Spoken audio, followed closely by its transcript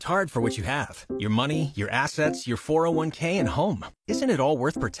worked hard for what you have. Your money, your assets, your 401k, and home. Isn't it all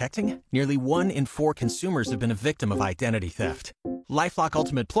worth protecting? Nearly 1 in 4 consumers have been a victim of identity theft. LifeLock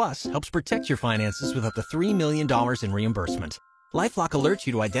Ultimate Plus helps protect your finances with up to $3 million in reimbursement. LifeLock alerts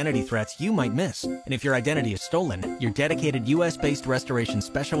you to identity threats you might miss. And if your identity is stolen, your dedicated U.S.-based restoration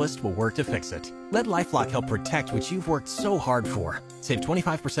specialist will work to fix it. Let LifeLock help protect what you've worked so hard for. Save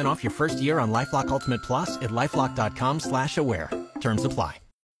 25% off your first year on LifeLock Ultimate Plus at LifeLock.com/aware. Terms apply.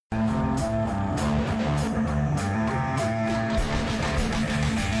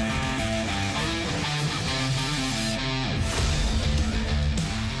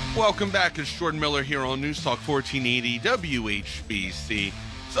 Welcome back. It's Jordan Miller here on News Talk 1480 WHBC.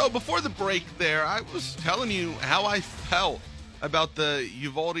 So before the break there, I was telling you how I felt about the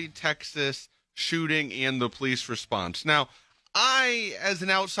Uvalde, Texas shooting and the police response. Now, I, as an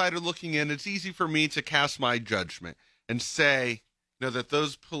outsider looking in, it's easy for me to cast my judgment and say, that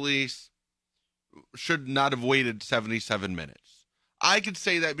those police should not have waited 77 minutes. I could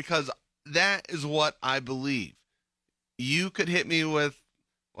say that because that is what I believe. You could hit me with,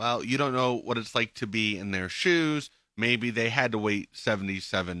 well, you don't know what it's like to be in their shoes. Maybe they had to wait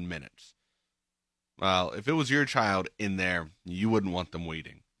 77 minutes. Well, if it was your child in there, you wouldn't want them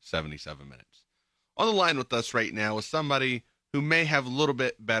waiting 77 minutes. On the line with us right now is somebody who may have a little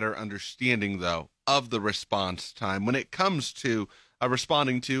bit better understanding, though, of the response time when it comes to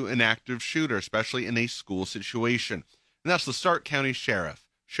responding to an active shooter, especially in a school situation. And that's the Stark County Sheriff,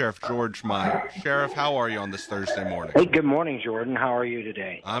 Sheriff George Maier. Sheriff, how are you on this Thursday morning? Hey, good morning, Jordan. How are you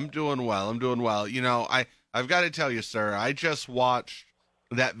today? I'm doing well. I've got to tell you, sir, I just watched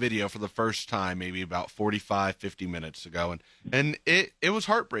that video for the first time maybe about 45, 50 minutes ago, and it was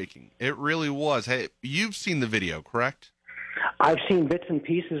heartbreaking. It really was. Hey, you've seen the video, correct? I've seen bits and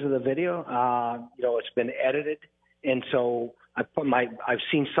pieces of the video. It's been edited, and so I've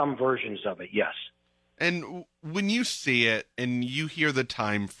seen some versions of it, yes. And when you see it and you hear the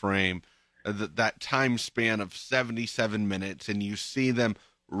time frame, that time span of 77 minutes, and you see them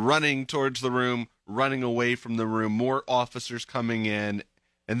running towards the room, running away from the room, more officers coming in,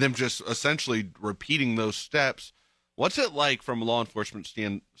 and them just essentially repeating those steps, what's it like from a law enforcement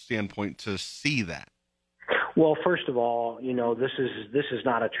standpoint to see that? Well, first of all, this is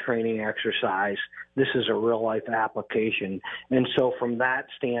not a training exercise. This is a real life application, and so from that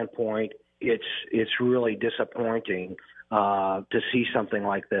standpoint, it's really disappointing to see something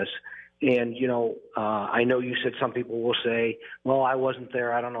like this. And I know you said some people will say, "Well, I wasn't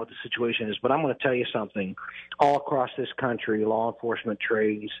there. I don't know what the situation is." But I'm going to tell you something. All across this country, law enforcement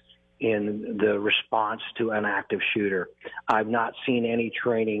trains in the response to an active shooter. I've not seen any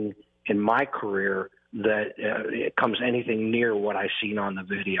training in my career that it comes anything near what I've seen on the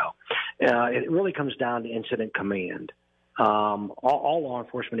video. It really comes down to incident command. All law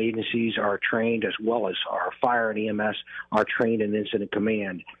enforcement agencies are trained, as well as our fire and EMS are trained in incident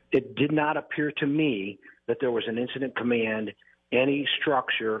command. It did not appear to me that there was an incident command, any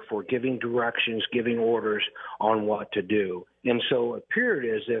structure for giving directions, giving orders on what to do. And so it appeared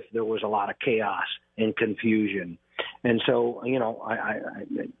as if there was a lot of chaos and confusion. And so,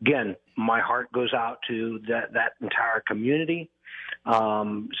 again, my heart goes out to that entire community.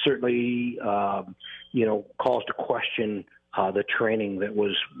 Certainly, calls to question the training that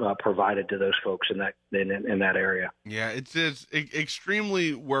was provided to those folks in that area. Yeah, it's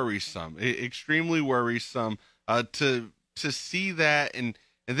extremely worrisome. Extremely worrisome to see that, and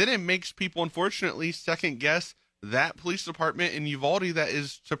then it makes people, unfortunately, second guess that police department in Uvalde that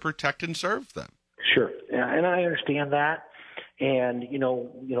is to protect and serve them. Sure, and I understand that. And,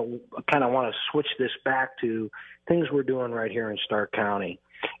 I kind of want to switch this back to things we're doing right here in Stark County.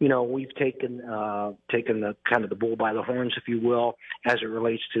 We've taken the kind of the bull by the horns, if you will, as it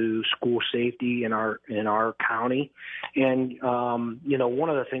relates to school safety in our county. And, one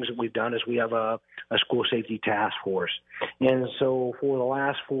of the things that we've done is we have a school safety task force. And so for the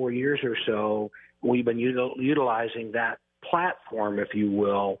last 4 years or so, we've been utilizing that platform, if you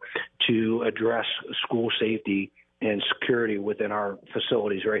will, to address school safety and security within our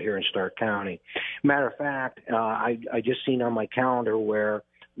facilities right here in Stark County. Matter of fact, I just seen on my calendar where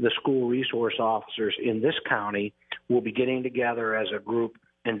the school resource officers in this county will be getting together as a group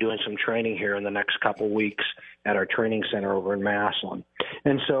and doing some training here in the next couple of weeks at our training center over in Massillon.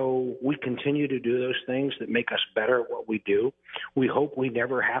 And so we continue to do those things that make us better at what we do. We hope we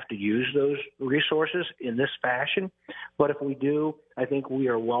never have to use those resources in this fashion, but if we do, I think we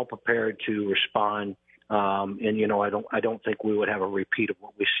are well prepared to respond. I don't think we would have a repeat of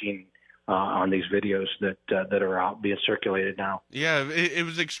what we've seen on these videos that are out being circulated now. Yeah, it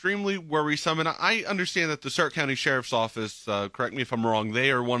was extremely worrisome, and I understand that the Stark County Sheriff's Office, correct me if I'm wrong, they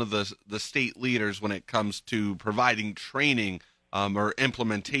are one of the state leaders when it comes to providing training or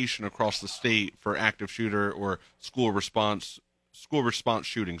implementation across the state for active shooter or school response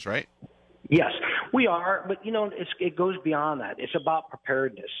shootings, right? Yes, we are, but it goes beyond that. It's about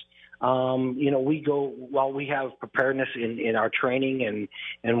preparedness. We have preparedness in our training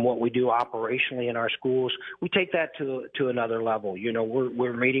and what we do operationally in our schools. We take that to another level.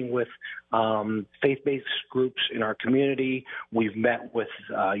 We're meeting with faith-based groups in our community. We've met with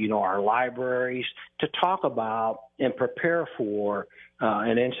our libraries to talk about and prepare for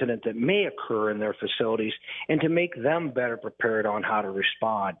an incident that may occur in their facilities and to make them better prepared on how to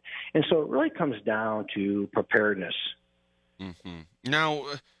respond. And so it really comes down to preparedness. Mm-hmm. Now,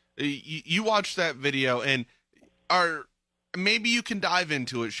 you watched that video, and maybe you can dive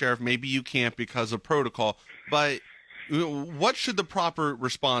into it, Sheriff. Maybe you can't because of protocol, but what should the proper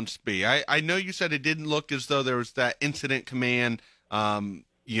response be? I know you said it didn't look as though there was that incident command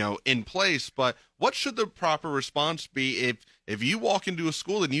in place, but what should the proper response be if you walk into a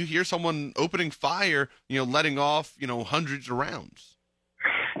school and you hear someone opening fire, letting off, hundreds of rounds?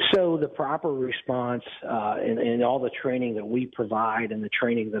 So the proper response in all the training that we provide and the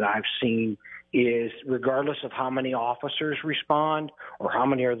training that I've seen is, regardless of how many officers respond or how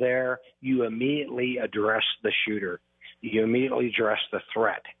many are there, you immediately address the shooter. You immediately address the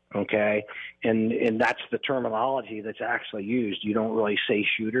threat, okay? And that's the terminology that's actually used. You don't really say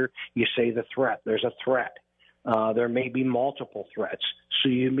shooter. You say the threat. There's a threat. There may be multiple threats, so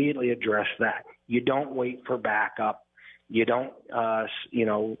you immediately address that. You don't wait for backup. You don't, as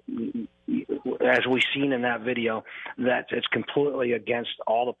we've seen in that video, that it's completely against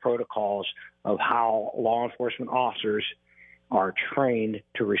all the protocols of how law enforcement officers are trained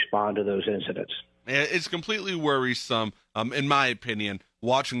to respond to those incidents. It's completely worrisome, in my opinion,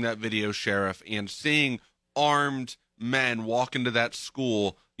 watching that video, Sheriff, and seeing armed men walk into that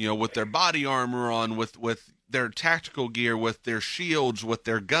school, with their body armor on, with their tactical gear, with their shields, with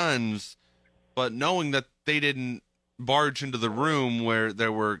their guns, but knowing that they didn't barge into the room where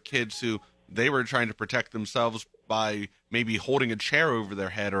there were kids who they were trying to protect themselves by maybe holding a chair over their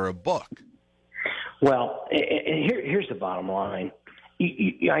head or a book. Well, and here's the bottom line.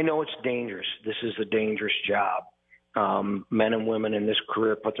 I know it's dangerous. This is a dangerous job. Men and women in this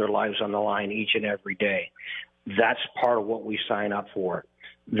career put their lives on the line each and every day. That's part of what we sign up for.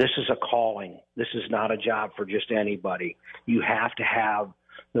 This is a calling. This is not a job for just anybody. You have to have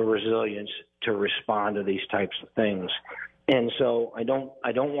the resilience to respond to these types of things. And so I don't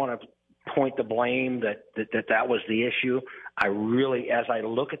want to point the blame that was the issue. I really, as I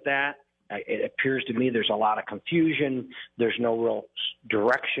look at that, it appears to me there's a lot of confusion. There's no real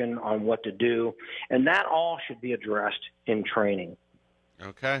direction on what to do. And that all should be addressed in training.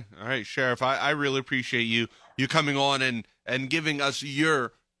 Okay. All right, Sheriff, I really appreciate you coming on and giving us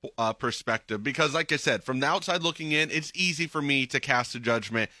your perspective, because like I said, from the outside looking in, it's easy for me to cast a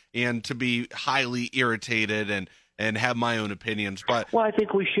judgment and to be highly irritated and have my own opinions. But well, I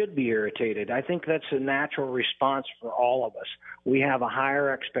think we should be irritated. I think that's a natural response for all of us. We have a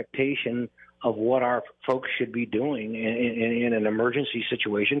higher expectation of what our folks should be doing in an emergency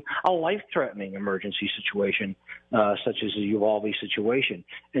situation, a life-threatening emergency situation, such as the Uvalde situation.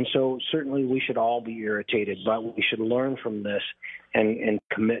 And so certainly we should all be irritated, but we should learn from this and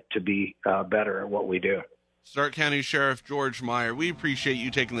commit to be better at what we do. Stark County Sheriff George Maier, we appreciate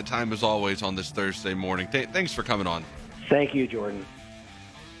you taking the time as always on this Thursday morning. Thanks for coming on. Thank you, Jordan.